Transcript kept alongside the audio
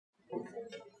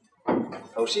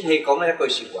頭先你講一句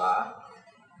説話，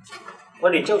我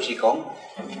哋周時講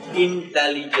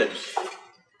intelligence，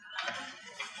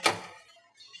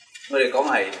 我哋講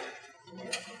係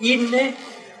in 呢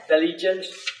intelligence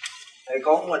係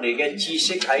講我哋嘅知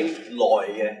識喺內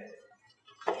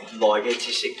嘅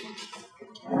知識。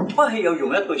不過又用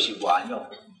一句説話喎，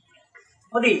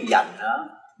我哋人啊，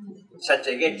實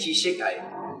際嘅知識係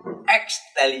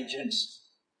extelligence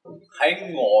喺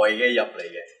外嘅入嚟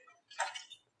嘅，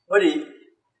我哋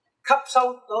吸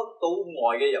收到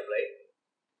外嘅入嚟，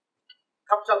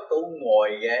吸收到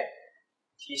外嘅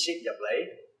知識入嚟，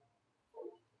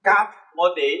夾我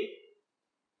哋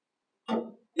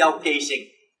有記性，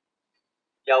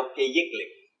有記憶力，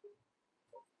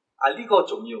啊呢個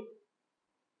重要。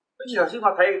好似頭先我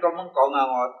睇你咁樣講啊，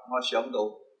我想到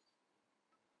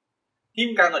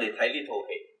點解我哋睇呢套戲？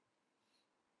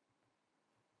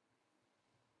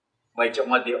為咗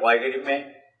我哋愛嗰啲咩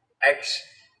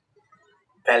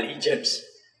extelligence，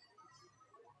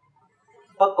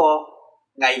 不過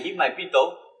危險喺邊度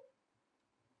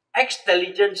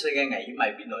 ？extelligence 嘅危險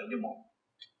喺邊度？你冇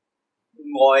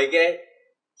外嘅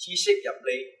知識入嚟，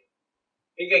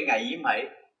佢嘅危險係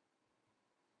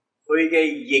佢嘅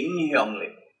影響力。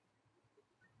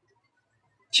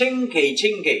千祈，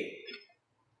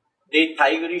你睇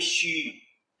嗰啲書，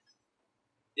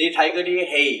你睇嗰啲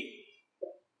戲，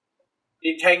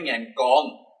你聽人講，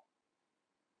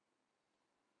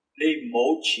你唔好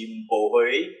全部去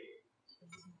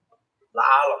拿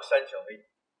落身上去，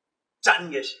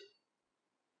真嘅事，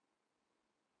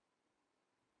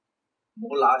唔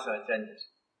好拿上去真嘅事。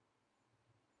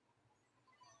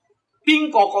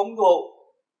邊個講到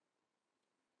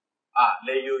啊？你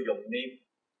要用你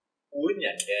本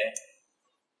人嘅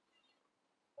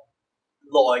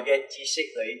內嘅知識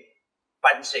去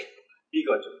分析，呢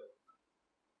個重要。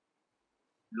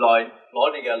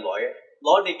攞你嘅內，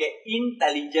攞你嘅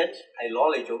intelligence 係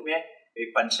攞嚟做咩？去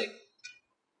分析。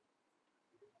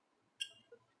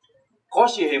嗰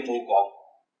時佢冇講，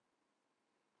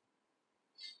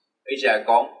佢就係講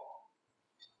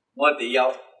我哋有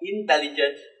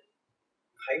intelligence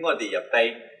喺我哋入低，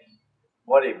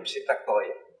我哋唔識得多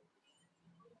嘢。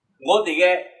我哋嘅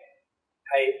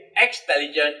係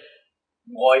extelligence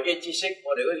外嘅知識，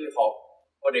我哋嗰啲學，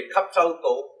我哋吸收到，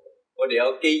我哋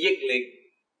有記憶力。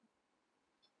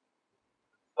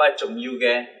不過重要嘅，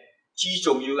最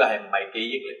重要嘅係唔係記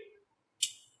憶力，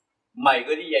唔係嗰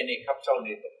啲嘢你吸收你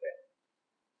讀嘅。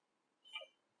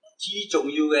最重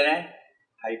要嘅咧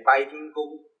係拜天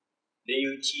公，你要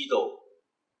知道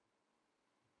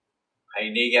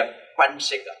係你嘅分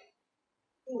析啊。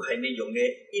都係你用嘅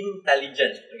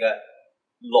intelligence 嘅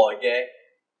內嘅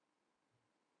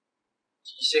知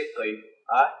識去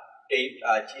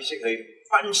知識去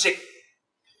分析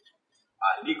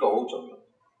呢個好重要。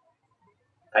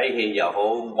睇戲又好，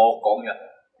我講嘅，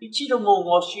你知道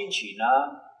我宣傳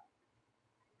啦，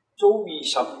做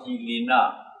22年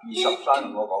啦，23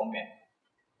年我講咩？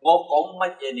我講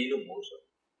乜嘢你都唔好信，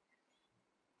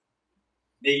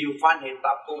你要翻去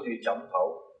搭高你枕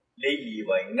頭。你以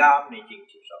為啱，你正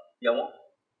接受，有冇？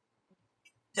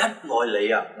一來你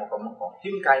啊，我咁樣講，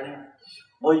點解呢？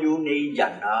我要你人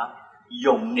啊，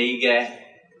用你嘅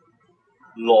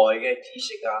內嘅知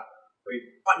識啊，去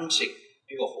分析，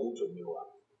呢個好重要啊。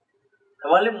係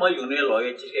嘛？你唔可以用你內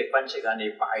嘅知識去分析啊，你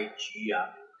拜主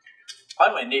啊，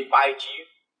反為你拜主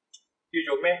叫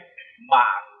做咩？盲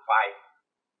拜，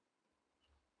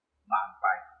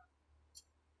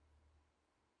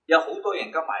有好多人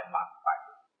今日係盲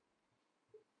拜。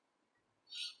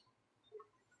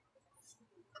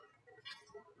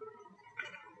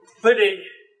佢哋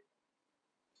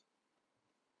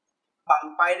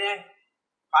盲拜咧，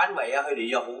反為啊，佢哋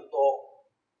有好多，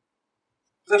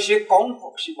就算講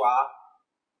説話，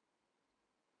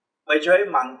為咗喺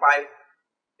盲拜，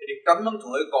佢哋咁樣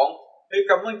同佢講，佢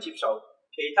咁樣接受，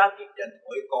其他啲人同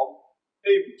佢講，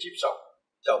佢唔接受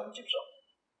就唔接受。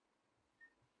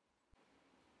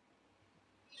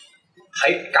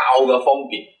喺教嘅方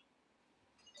面，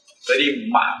嗰啲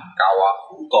盲教啊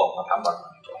好多，我坦白講。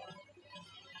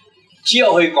只有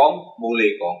佢講，冇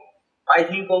你講。拜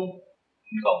天公唔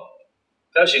同，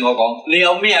有時我講，你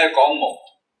有咩去講夢？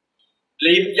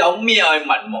你有咩去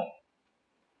問夢？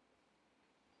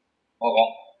我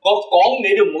講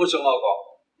你都唔好上我講，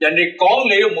人哋講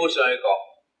你都唔好上去講。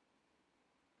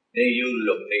你要用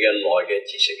你嘅內嘅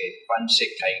知識去分析，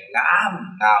係啱唔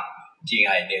啱，淨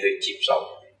係你去接受。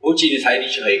好似你睇呢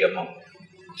出戲咁啊！